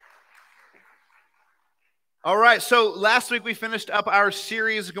All right, so last week we finished up our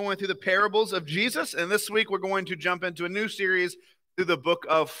series going through the parables of Jesus, and this week we're going to jump into a new series through the book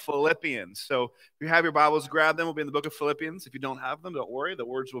of Philippians. So if you have your Bibles, grab them. We'll be in the book of Philippians. If you don't have them, don't worry. The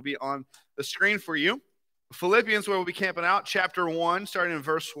words will be on the screen for you. Philippians, where we'll be camping out, chapter 1, starting in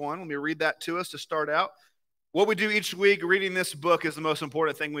verse 1. Let me read that to us to start out. What we do each week, reading this book, is the most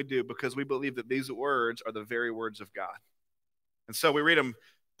important thing we do because we believe that these words are the very words of God. And so we read them.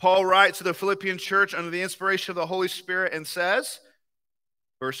 Paul writes to the Philippian church under the inspiration of the Holy Spirit and says,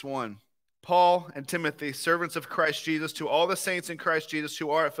 verse 1, Paul and Timothy, servants of Christ Jesus, to all the saints in Christ Jesus who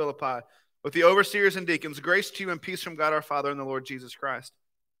are at Philippi, with the overseers and deacons, grace to you and peace from God our Father and the Lord Jesus Christ.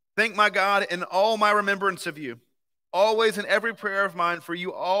 Thank my God in all my remembrance of you, always in every prayer of mine, for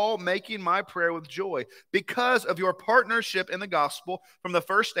you all making my prayer with joy, because of your partnership in the gospel from the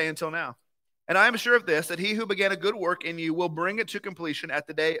first day until now. And I am sure of this, that he who began a good work in you will bring it to completion at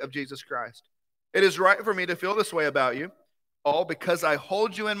the day of Jesus Christ. It is right for me to feel this way about you, all because I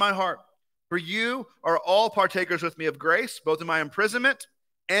hold you in my heart. For you are all partakers with me of grace, both in my imprisonment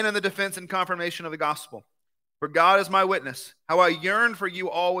and in the defense and confirmation of the gospel. For God is my witness, how I yearn for you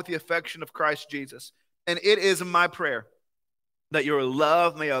all with the affection of Christ Jesus. And it is my prayer that your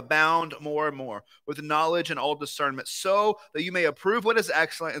love may abound more and more with knowledge and all discernment, so that you may approve what is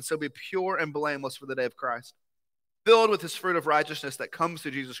excellent and so be pure and blameless for the day of Christ, filled with his fruit of righteousness that comes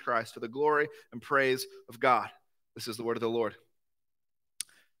through Jesus Christ for the glory and praise of God. This is the word of the Lord.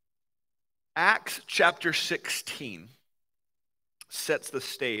 Acts chapter 16 sets the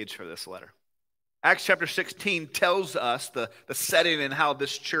stage for this letter. Acts chapter 16 tells us the setting and how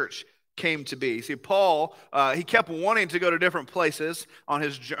this church came to be. See, Paul, he kept wanting to go to different places on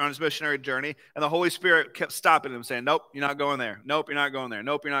his missionary journey, and the Holy Spirit kept stopping him, saying, nope, you're not going there. Nope, you're not going there.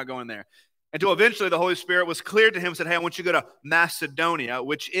 Nope, you're not going there. Until eventually the Holy Spirit was clear to him and said, hey, I want you to go to Macedonia,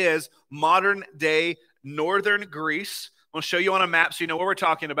 which is modern-day northern Greece. I'll show you on a map so you know what we're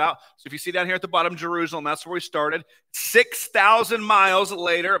talking about. So if you see down here at the bottom, Jerusalem, that's where we started. 6,000 miles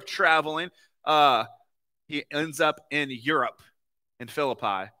later of traveling, he ends up in Europe, in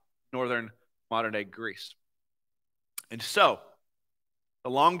Philippi, northern modern-day Greece. And so, the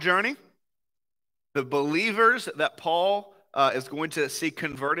long journey, the believers that Paul is going to see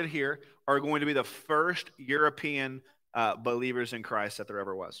converted here are going to be the first European believers in Christ that there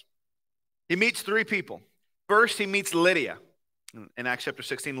ever was. He meets three people. First, he meets Lydia. In Acts chapter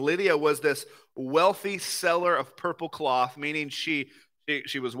 16, Lydia was this wealthy seller of purple cloth, meaning she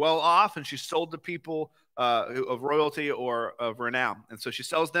was well off and she sold to people of royalty or of renown. And so she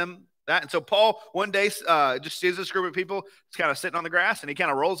sells them that. And so Paul one day just sees this group of people just kind of sitting on the grass, and he kind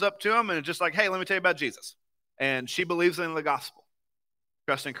of rolls up to them and just like, hey, let me tell you about Jesus. And she believes in the gospel,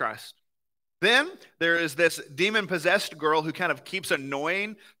 trust in Christ. Then there is this demon-possessed girl who kind of keeps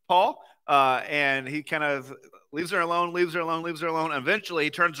annoying Paul, and he kind of leaves her alone. And eventually he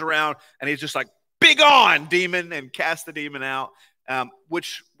turns around and he's just like, "Be gone, demon," and casts the demon out.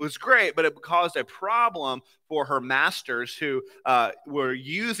 Which was great, but it caused a problem for her masters who were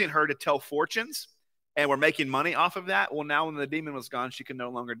using her to tell fortunes and were making money off of that. Well, now when the demon was gone, she could no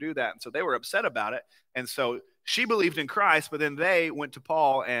longer do that. And so they were upset about it. And so she believed in Christ, but then they went to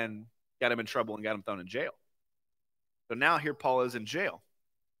Paul and got him in trouble and got him thrown in jail. So now here Paul is in jail.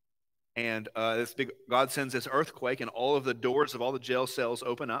 And God sends this earthquake, and all of the doors of all the jail cells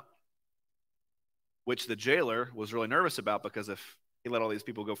open up, which the jailer was really nervous about, because if he let all these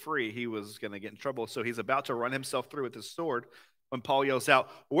people go free, he was going to get in trouble. So he's about to run himself through with his sword when Paul yells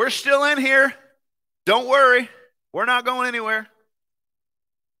out, "We're still in here. Don't worry. We're not going anywhere."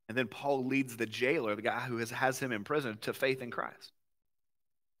 And then Paul leads the jailer, the guy who has him in prison, to faith in Christ.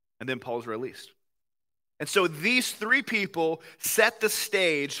 And then Paul's released. And so these three people set the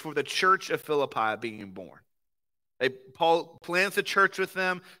stage for the church of Philippi being born. Paul plans the church with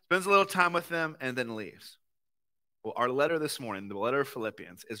them, spends a little time with them, and then leaves. Well, our letter this morning, the letter of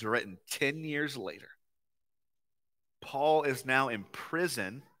Philippians, is written 10 years later. Paul is now in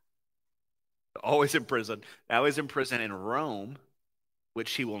prison, always in prison. Now he's in prison in Rome,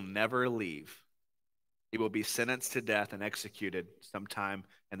 which he will never leave. He will be sentenced to death and executed sometime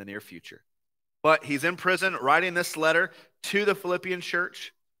in the near future. But he's in prison writing this letter to the Philippian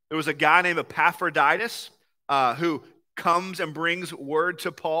church. There was a guy named Epaphroditus who comes and brings word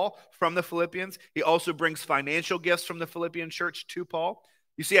to Paul from the Philippians. He also brings financial gifts from the Philippian church to Paul.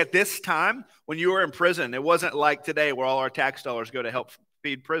 You see, at this time, when you were in prison, it wasn't like today where all our tax dollars go to help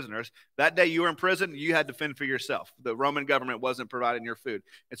feed prisoners. That day you were in prison, you had to fend for yourself. The Roman government wasn't providing your food.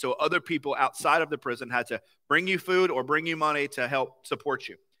 And so other people outside of the prison had to bring you food or bring you money to help support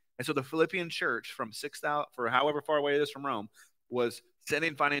you. And so the Philippian church, from 6,000, for however far away it is from Rome, was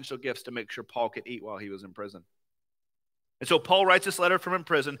sending financial gifts to make sure Paul could eat while he was in prison. And so Paul writes this letter from in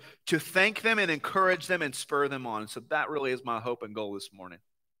prison to thank them and encourage them and spur them on. And so that really is my hope and goal this morning,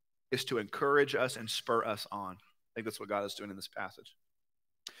 is to encourage us and spur us on. I think that's what God is doing in this passage.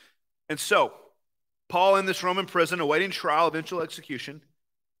 And so, Paul in this Roman prison, awaiting trial, eventual execution,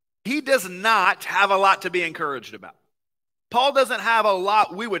 he does not have a lot to be encouraged about. Paul doesn't have a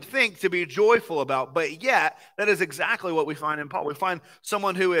lot, we would think, to be joyful about, but yet, that is exactly what we find in Paul. We find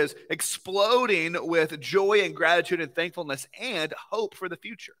someone who is exploding with joy and gratitude and thankfulness and hope for the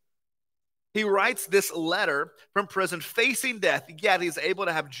future. He writes this letter from prison facing death, yet he's able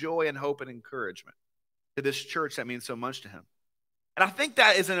to have joy and hope and encouragement to this church that means so much to him. And I think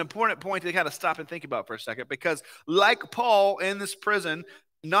that is an important point to kind of stop and think about for a second, because like Paul in this prison,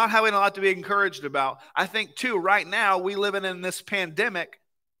 not having a lot to be encouraged about, I think too, right now, we living in this pandemic,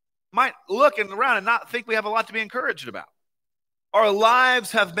 might look around and not think we have a lot to be encouraged about. Our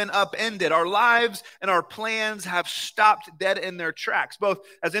lives have been upended. Our lives and our plans have stopped dead in their tracks, both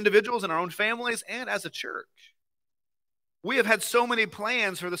as individuals in our own families and as a church. We have had so many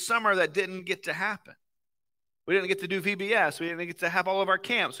plans for the summer that didn't get to happen. We didn't get to do VBS. We didn't get to have all of our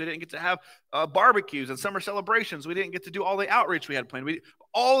camps. We didn't get to have barbecues and summer celebrations. We didn't get to do all the outreach we had planned.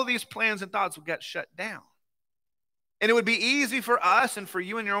 All of these plans and thoughts got shut down. And it would be easy for us and for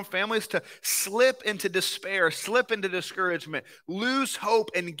you and your own families to slip into despair, slip into discouragement, lose hope,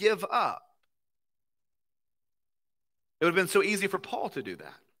 and give up. It would have been so easy for Paul to do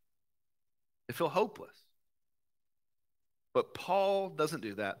that, to feel hopeless. But Paul doesn't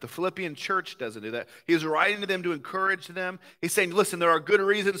do that. The Philippian church doesn't do that. He's writing to them to encourage them. He's saying, listen, there are good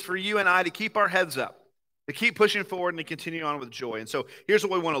reasons for you and I to keep our heads up, to keep pushing forward and to continue on with joy. And so here's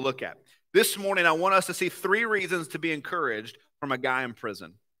what we want to look at. This morning, I want us to see 3 reasons to be encouraged from a guy in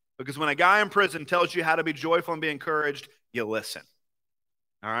prison. Because when a guy in prison tells you how to be joyful and be encouraged, you listen.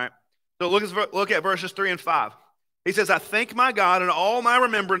 All right? So look at verses 3 and 5. He says, I thank my God in all my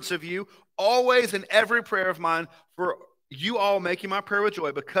remembrance of you, always in every prayer of mine, for you all making my prayer with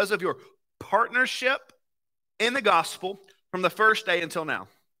joy because of your partnership in the gospel from the first day until now.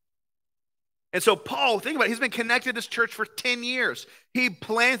 And so Paul, think about it, he's been connected to this church for 10 years. He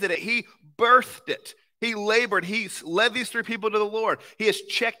planted it. He birthed it. He labored. He's led these 3 people to the Lord. He has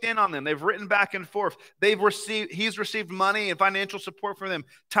checked in on them. They've written back and forth. He's received money and financial support from them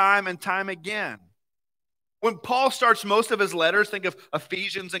time and time again. When Paul starts most of his letters, think of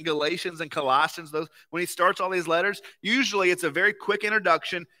Ephesians and Galatians and Colossians, when he starts all these letters, usually it's a very quick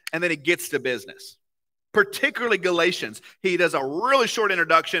introduction and then he gets to business. Particularly Galatians. He does a really short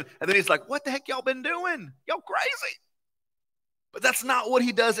introduction and then he's like, what the heck y'all been doing? Y'all crazy. But that's not what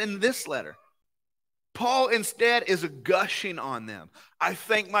he does in this letter. Paul instead is gushing on them. I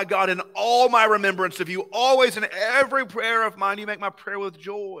thank my God in all my remembrance of you, always in every prayer of mine, you make my prayer with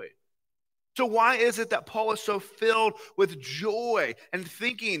joy. So why is it that Paul is so filled with joy and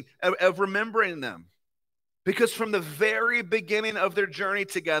thinking of remembering them? Because from the very beginning of their journey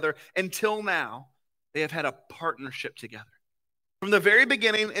together until now, they have had a partnership together. From the very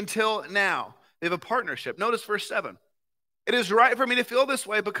beginning until now, they have a partnership. Notice verse 7. It is right for me to feel this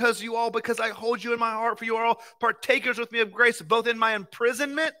way because I hold you in my heart, for you are all partakers with me of grace, both in my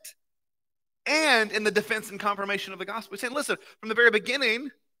imprisonment and in the defense and confirmation of the gospel. He's saying, listen, from the very beginning,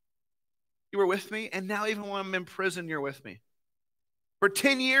 you were with me, and now even when I'm in prison, you're with me. For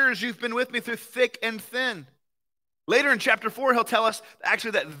 10 years, you've been with me through thick and thin. Later in chapter 4, he'll tell us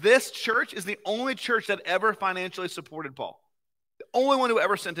actually that this church is the only church that ever financially supported Paul. The only one who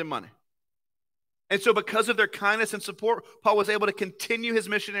ever sent him money. And so because of their kindness and support, Paul was able to continue his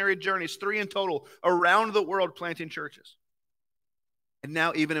missionary journeys, 3 in total, around the world planting churches. And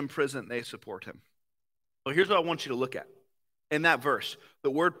now even in prison, they support him. So here's what I want you to look at. In that verse,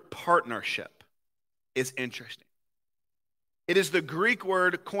 the word partnership is interesting. It is the Greek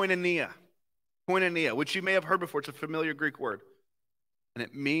word koinonia, which you may have heard before. It's a familiar Greek word, and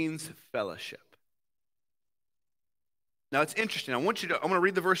it means fellowship. Now, it's interesting. I'm going to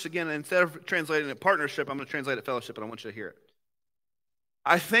read the verse again, and instead of translating it partnership, I'm going to translate it fellowship, and I want you to hear it.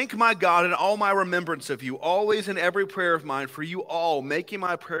 I thank my God in all my remembrance of you, always in every prayer of mine, for you all, making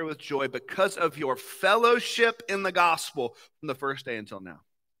my prayer with joy because of your fellowship in the gospel from the first day until now.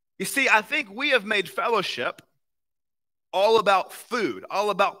 You see, I think we have made fellowship all about food,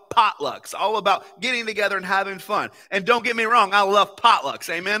 all about potlucks, all about getting together and having fun. And don't get me wrong, I love potlucks,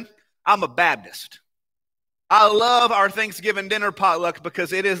 amen? I'm a Baptist. I love our Thanksgiving dinner potluck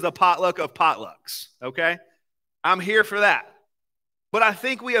because it is the potluck of potlucks, okay? I'm here for that. But I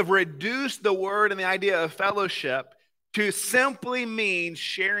think we have reduced the word and the idea of fellowship to simply mean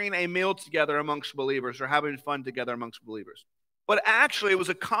sharing a meal together amongst believers or having fun together amongst believers. But actually, it was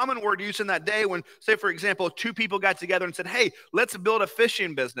a common word used in that day when, say, for example, two people got together and said, hey, let's build a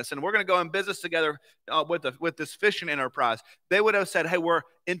fishing business, and we're going to go in business together with this fishing enterprise. They would have said, hey, we're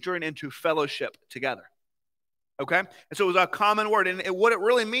entering into fellowship together. Okay? And so it was a common word. And what it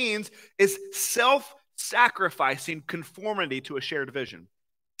really means is self-sacrificing conformity to a shared vision.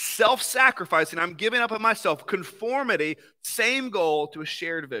 Self-sacrificing, I'm giving up of myself, conformity, same goal to a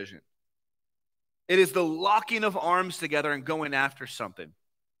shared vision. It is the locking of arms together and going after something.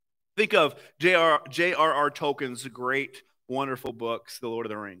 Think of J.R.R. Tolkien's great, wonderful books, The Lord of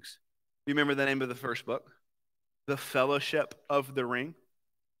the Rings. Do you remember the name of the first book? The Fellowship of the Ring,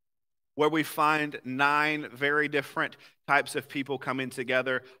 where we find 9 very different types of people coming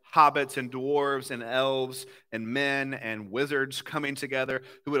together, hobbits and dwarves and elves and men and wizards coming together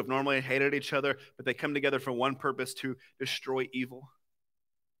who would have normally hated each other, but they come together for one purpose, to destroy evil.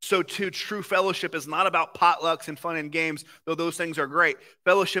 So too, true fellowship is not about potlucks and fun and games, though those things are great.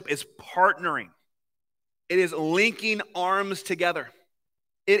 Fellowship is partnering. It is linking arms together.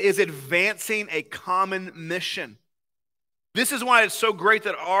 It is advancing a common mission. This is why it's so great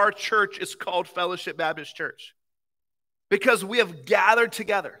that our church is called Fellowship Baptist Church. Because we have gathered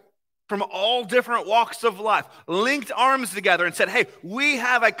together from all different walks of life, linked arms together and said, hey, we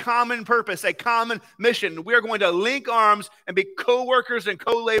have a common purpose, a common mission. We are going to link arms and be co-workers and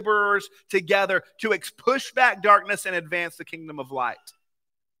co-laborers together to push back darkness and advance the kingdom of light.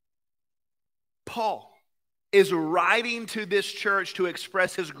 Paul is writing to this church to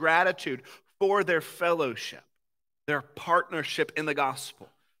express his gratitude for their fellowship, their partnership in the gospel,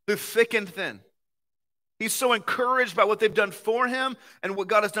 through thick and thin. He's so encouraged by what they've done for him and what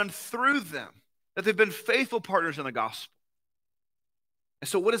God has done through them, that they've been faithful partners in the gospel. And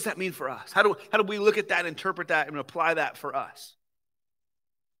so what does that mean for us? How do we look at that, interpret that, and apply that for us?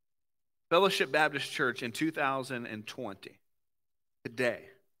 Fellowship Baptist Church in 2020, today,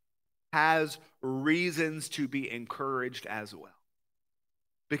 has reasons to be encouraged as well.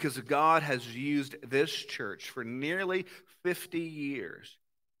 Because God has used this church for nearly 50 years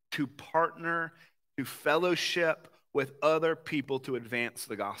to partner, to fellowship with other people to advance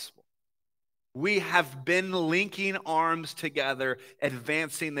the gospel. We have been linking arms together,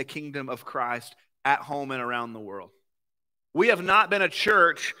 advancing the kingdom of Christ at home and around the world. We have not been a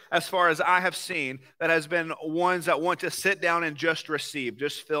church, as far as I have seen, that has been ones that want to sit down and just receive,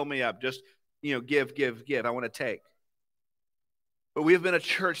 just fill me up, just, give, I want to take. But we have been a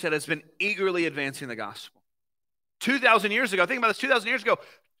church that has been eagerly advancing the gospel. 2,000 years ago, think about this, 2,000 years ago,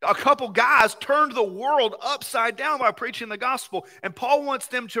 a couple guys turned the world upside down by preaching the gospel. And Paul wants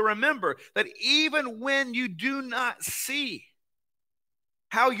them to remember that even when you do not see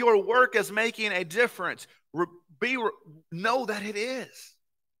how your work is making a difference, know that it is.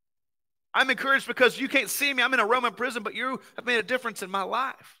 I'm encouraged because you can't see me. I'm in a Roman prison, but you have made a difference in my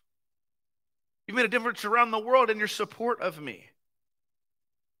life. You've made a difference around the world in your support of me.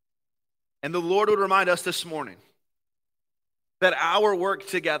 And the Lord would remind us this morning that our work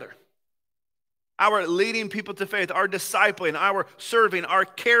together, our leading people to faith, our discipling, our serving, our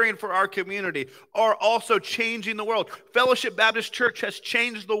caring for our community are also changing the world. Fellowship Baptist Church has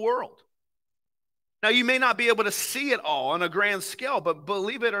changed the world. Now, you may not be able to see it all on a grand scale, but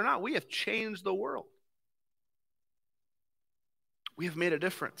believe it or not, we have changed the world. We have made a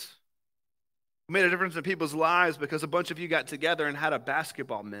difference. We made a difference in people's lives because a bunch of you got together and had a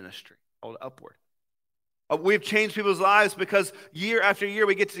basketball ministry called Upward. We've changed people's lives because year after year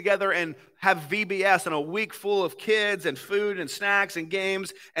we get together and have VBS and a week full of kids and food and snacks and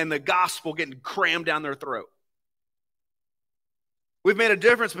games and the gospel getting crammed down their throat. We've made a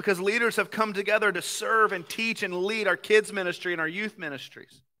difference because leaders have come together to serve and teach and lead our kids' ministry and our youth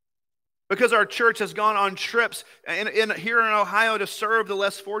ministries. Because our church has gone on trips here in Ohio to serve the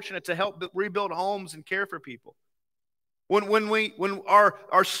less fortunate, to help rebuild homes and care for people. When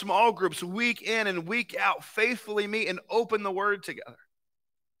our small groups week in and week out faithfully meet and open the word together.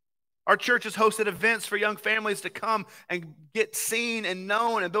 Our church has hosted events for young families to come and get seen and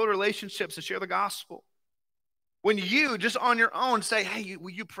known and build relationships and share the gospel. When you, just on your own, say, hey, will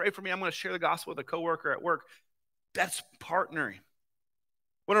you pray for me? I'm going to share the gospel with a coworker at work. That's partnering.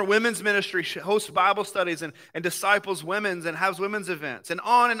 When our women's ministry hosts Bible studies and disciples women's and has women's events, and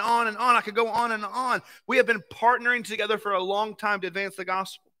on and on and on. I could go on and on. We have been partnering together for a long time to advance the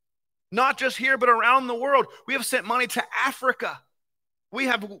gospel. Not just here, but around the world. We have sent money to Africa. We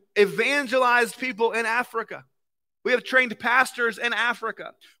have evangelized people in Africa. We have trained pastors in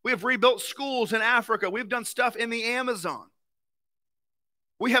Africa. We have rebuilt schools in Africa. We've done stuff in the Amazon.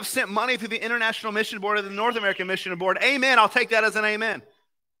 We have sent money through the International Mission Board or the North American Mission Board. Amen. I'll take that as an amen.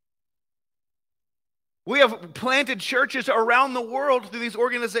 We have planted churches around the world through these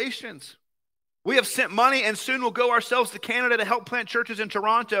organizations. We have sent money and soon will go ourselves to Canada to help plant churches in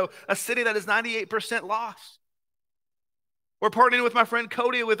Toronto, a city that is 98% lost. We're partnering with my friend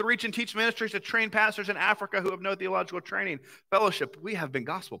Cody with Reach and Teach Ministries to train pastors in Africa who have no theological training. Fellowship, we have been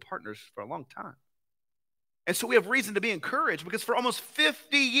gospel partners for a long time. And so we have reason to be encouraged because for almost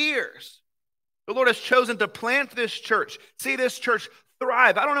 50 years, the Lord has chosen to plant this church, see this church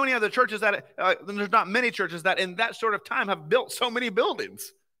thrive. I don't know any other churches that, there's not many churches that in that sort of time have built so many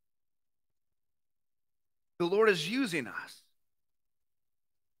buildings. The Lord is using us.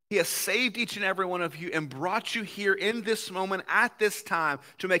 He has saved each and every one of you and brought you here in this moment at this time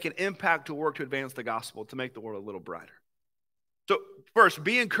to make an impact, to work, to advance the gospel, to make the world a little brighter. So first,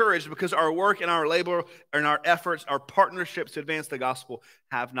 be encouraged because our work and our labor and our efforts, our partnerships to advance the gospel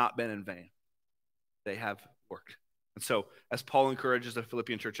have not been in vain. They have worked. And so as Paul encourages the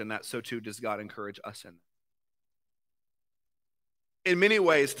Philippian church in that, so too does God encourage us in that. In many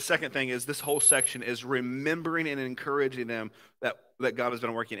ways, the second thing is this whole section is remembering and encouraging them that God has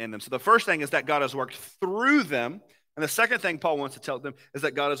been working in them. So the first thing is that God has worked through them. And the second thing Paul wants to tell them is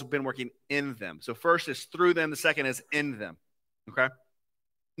that God has been working in them. So first is through them. The second is in them. Okay?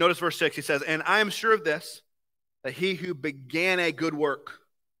 Notice verse 6. He says, and I am sure of this, that he who began a good work,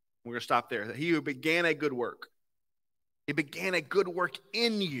 we're going to stop there, that he who began a good work, he began a good work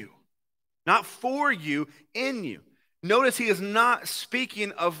in you, not for you, in you. Notice he is not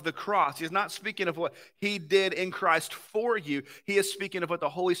speaking of the cross. He is not speaking of what he did in Christ for you. He is speaking of what the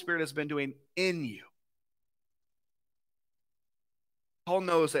Holy Spirit has been doing in you. Paul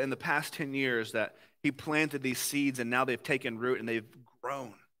knows that in the past 10 years that he planted these seeds and now they've taken root and they've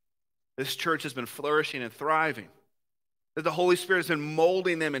grown. This church has been flourishing and thriving. That the Holy Spirit has been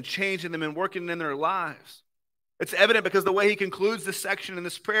molding them and changing them and working in their lives. It's evident because the way he concludes this section in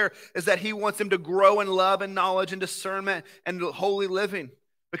this prayer is that he wants them to grow in love and knowledge and discernment and holy living.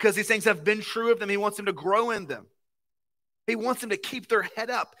 Because these things have been true of them, he wants them to grow in them. He wants them to keep their head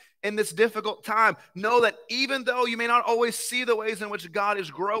up in this difficult time. Know that even though you may not always see the ways in which God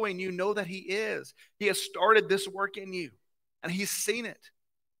is growing, you know that he is. He has started this work in you, and he's seen it.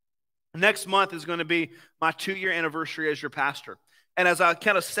 Next month is going to be my 2-year anniversary as your pastor. And as I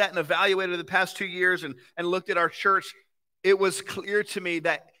kind of sat and evaluated the past 2 years and looked at our church, it was clear to me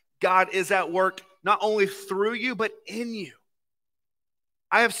that God is at work not only through you, but in you.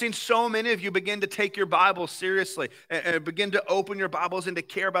 I have seen so many of you begin to take your Bible seriously and begin to open your Bibles and to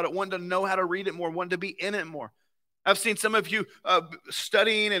care about it, wanting to know how to read it more, wanting to be in it more. I've seen some of you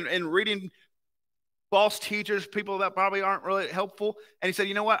studying and reading false teachers, people that probably aren't really helpful. And he said,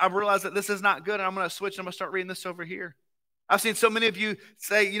 you know what? I've realized that this is not good, and I'm going to switch and I'm going to start reading this over here. I've seen so many of you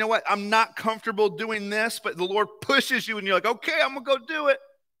say, you know what, I'm not comfortable doing this, but the Lord pushes you and you're like, okay, I'm going to go do it.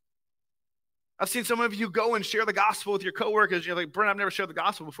 I've seen some of you go and share the gospel with your coworkers. You're like, Brent, I've never shared the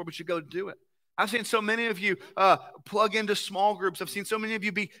gospel before, but you go do it. I've seen so many of you plug into small groups. I've seen so many of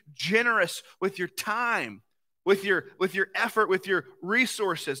you be generous with your time, with your effort, with your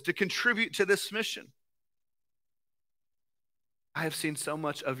resources to contribute to this mission. I have seen so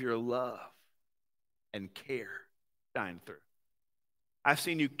much of your love and care shine through. I've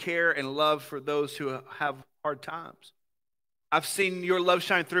seen you care and love for those who have hard times. I've seen your love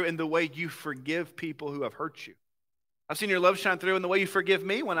shine through in the way you forgive people who have hurt you. I've seen your love shine through in the way you forgive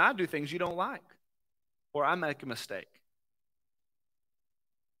me when I do things you don't like or I make a mistake.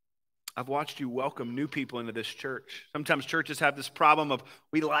 I've watched you welcome new people into this church. Sometimes churches have this problem of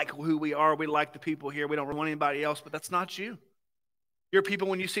we like who we are, we like the people here, we don't want anybody else, but that's not you. Your people,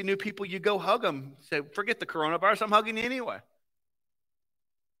 when you see new people, you go hug them. Say, forget the coronavirus, I'm hugging you anyway.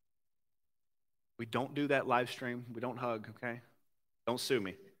 We don't do that live stream. We don't hug, okay? Don't sue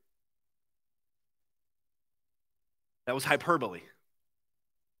me. That was hyperbole.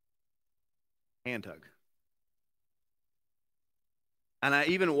 Hand hug. And I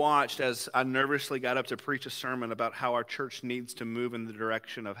even watched as I nervously got up to preach a sermon about how our church needs to move in the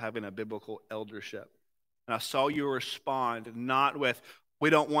direction of having a biblical eldership. And I saw you respond not with, we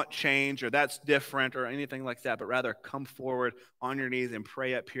don't want change or that's different or anything like that, but rather come forward on your knees and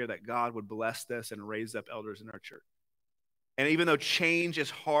pray up here that God would bless this and raise up elders in our church. And even though change is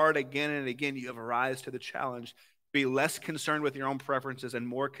hard again and again, you have arisen to the challenge. Be less concerned with your own preferences and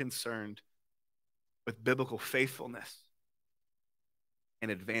more concerned with biblical faithfulness and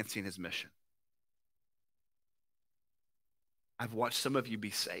advancing his mission. I've watched some of you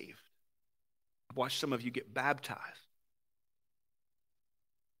be saved. I've watched some of you get baptized.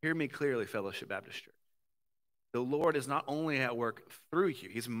 Hear me clearly, Fellowship Baptist Church. The Lord is not only at work through you,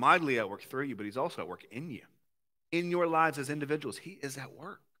 he's mightily at work through you, but he's also at work in you. In your lives as individuals, he is at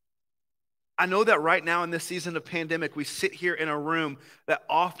work. I know that right now in this season of pandemic, we sit here in a room that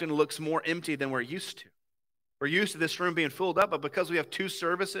often looks more empty than we're used to. We're used to this room being filled up, but because we have 2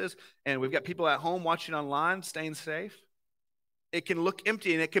 services and we've got people at home watching online, staying safe, it can look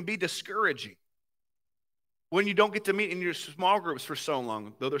empty and it can be discouraging. When you don't get to meet in your small groups for so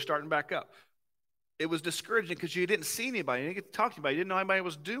long, though they're starting back up, it was discouraging because you didn't see anybody, you didn't get to talk to anybody, you didn't know what anybody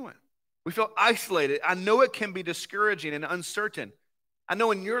was doing. We felt isolated. I know it can be discouraging and uncertain. I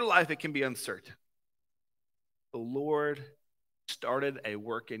know in your life it can be uncertain. The Lord started a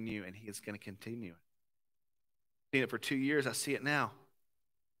work in you, and he is going to continue it. I've seen it for 2 years. I see it now.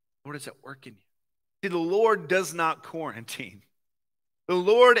 Lord is at work in you. See, the Lord does not quarantine. The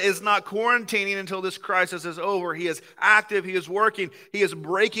Lord is not quarantining until this crisis is over. He is active. He is working. He is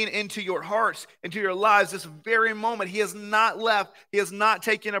breaking into your hearts, into your lives this very moment. He has not left. He has not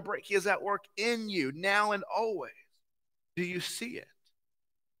taken a break. He is at work in you now and always. Do you see it?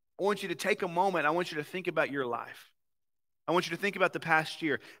 I want you to take a moment. I want you to think about your life. I want you to think about the past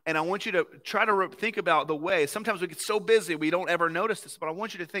year. And I want you to try to think about the way. Sometimes we get so busy we don't ever notice this. But I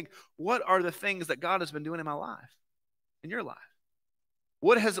want you to think, what are the things that God has been doing in my life, in your life?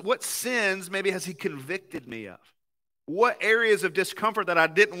 What sins maybe has he convicted me of? What areas of discomfort that I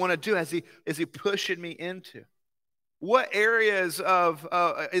didn't want to do is he pushing me into? What areas of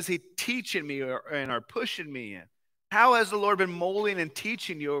is he teaching me or pushing me in? How has the Lord been molding and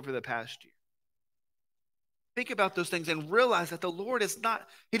teaching you over the past year? Think about those things and realize that the Lord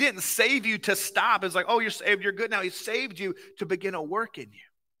he didn't save you to stop. It's like, oh, you're saved, you're good now. He saved you to begin a work in you.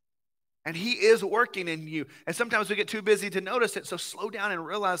 And he is working in you. And sometimes we get too busy to notice it. So slow down and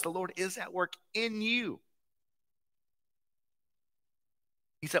realize the Lord is at work in you.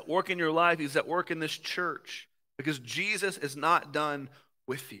 He's at work in your life. He's at work in this church. Because Jesus is not done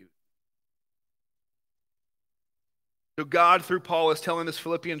with you. So God, through Paul, is telling this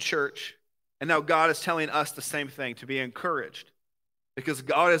Philippian church, and now God is telling us the same thing, to be encouraged. Because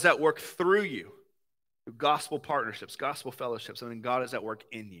God is at work through you. Through gospel partnerships, gospel fellowships, and then God is at work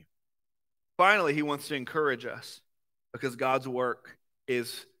in you. Finally, he wants to encourage us because God's work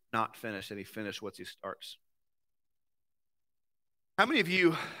is not finished, and he finished what he starts. How many of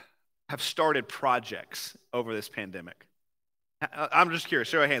you have started projects over this pandemic? I'm just curious,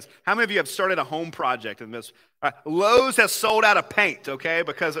 show of hands. How many of you have started a home project in this? Lowe's has sold out of paint, okay,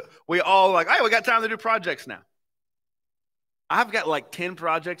 because we all hey, we got time to do projects now. I've got like 10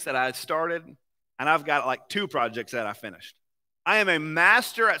 projects that I started, and I've got like 2 projects that I finished. I am a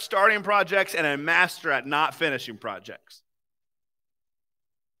master at starting projects and a master at not finishing projects.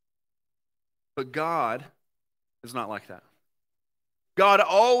 But God is not like that. God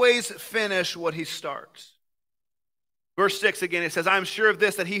always finishes what he starts. Verse 6 again, it says, I am sure of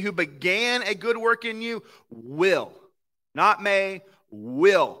this, that he who began a good work in you will, not may,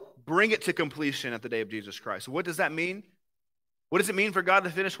 will bring it to completion at the day of Jesus Christ. What does that mean? What does it mean for God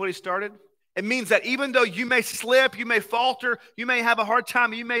to finish what he started? It means that even though you may slip, you may falter, you may have a hard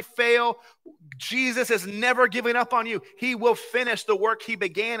time, you may fail, Jesus is never giving up on you. He will finish the work he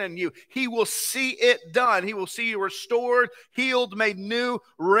began in you. He will see it done. He will see you restored, healed, made new,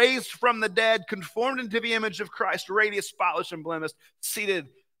 raised from the dead, conformed into the image of Christ, radiant, spotless, and blemished, seated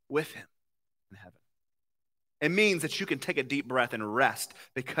with him in heaven. It means that you can take a deep breath and rest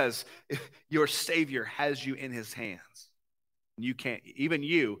because your Savior has you in his hands. You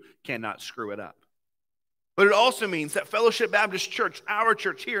cannot screw it up. But it also means that Fellowship Baptist Church, our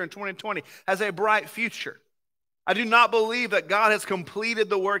church here in 2020, has a bright future. I do not believe that God has completed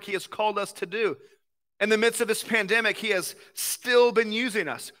the work he has called us to do. In the midst of this pandemic, he has still been using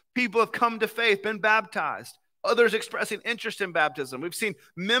us. People have come to faith, been baptized. Others expressing interest in baptism. We've seen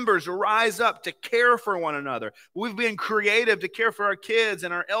members rise up to care for one another. We've been creative to care for our kids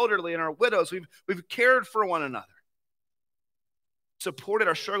and our elderly and our widows. We've cared for one another. Supported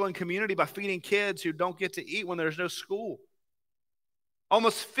our struggling community by feeding kids who don't get to eat when there's no school.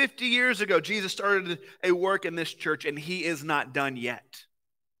 Almost 50 years ago, Jesus started a work in this church, and he is not done yet.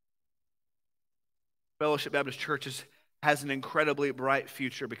 Fellowship Baptist Church has an incredibly bright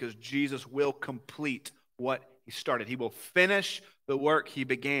future because Jesus will complete what he started. He will finish the work he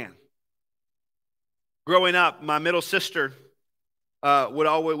began. Growing up, my middle sister we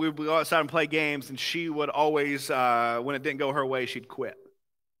would go outside and play games, and she would always, when it didn't go her way, she'd quit.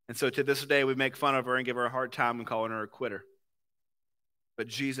 And so to this day, we make fun of her and give her a hard time and calling her a quitter. But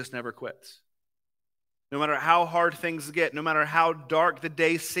Jesus never quits. No matter how hard things get, no matter how dark the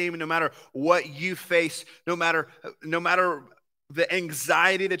days seem, no matter what you face, no matter the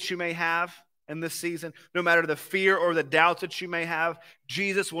anxiety that you may have in this season, no matter the fear or the doubts that you may have,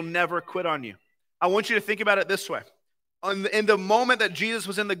 Jesus will never quit on you. I want you to think about it this way. In the moment that Jesus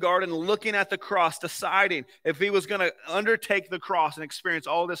was in the garden looking at the cross, deciding if he was going to undertake the cross and experience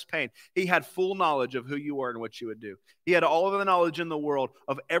all this pain, he had full knowledge of who you were and what you would do. He had all of the knowledge in the world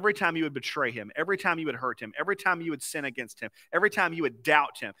of every time you would betray him, every time you would hurt him, every time you would sin against him, every time you would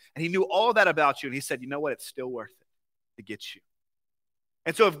doubt him. And he knew all of that about you. And he said, you know what? It's still worth it to get you.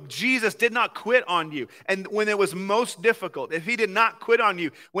 And so if Jesus did not quit on you, and when it was most difficult, if he did not quit on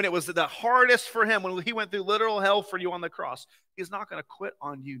you when it was the hardest for him, when he went through literal hell for you on the cross, he's not going to quit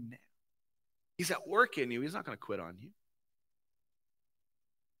on you now. He's at work in you. He's not going to quit on you.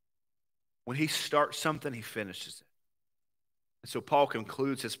 When he starts something, he finishes it. And so Paul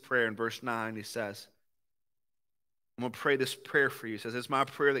concludes his prayer in verse 9. He says, I'm going to pray this prayer for you. He says, it's my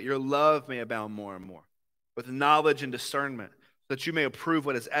prayer that your love may abound more and more with knowledge and discernment, that you may approve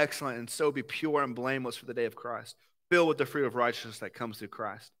what is excellent and so be pure and blameless for the day of Christ, filled with the fruit of righteousness that comes through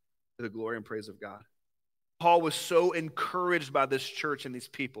Christ, to the glory and praise of God. Paul was so encouraged by this church and these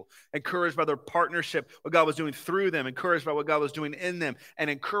people, encouraged by their partnership, what God was doing through them, encouraged by what God was doing in them, and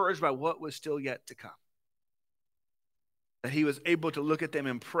encouraged by what was still yet to come. That he was able to look at them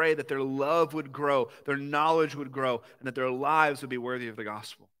and pray that their love would grow, their knowledge would grow, and that their lives would be worthy of the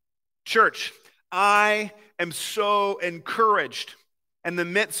gospel. Church, I am so encouraged in the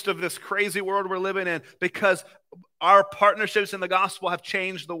midst of this crazy world we're living in because our partnerships in the gospel have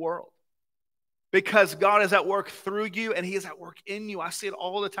changed the world. Because God is at work through you and he is at work in you. I see it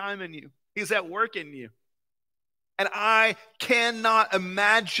all the time in you. He's at work in you. And I cannot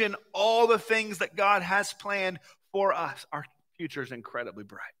imagine all the things that God has planned for us. Our future is incredibly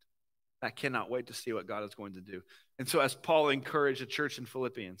bright. I cannot wait to see what God is going to do. And so as Paul encouraged the church in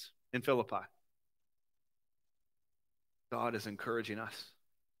Philippi, God is encouraging us.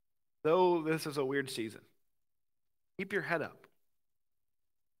 Though this is a weird season, keep your head up.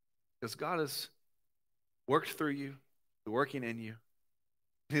 Because God has worked through you, working in you.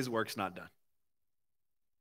 His work's not done.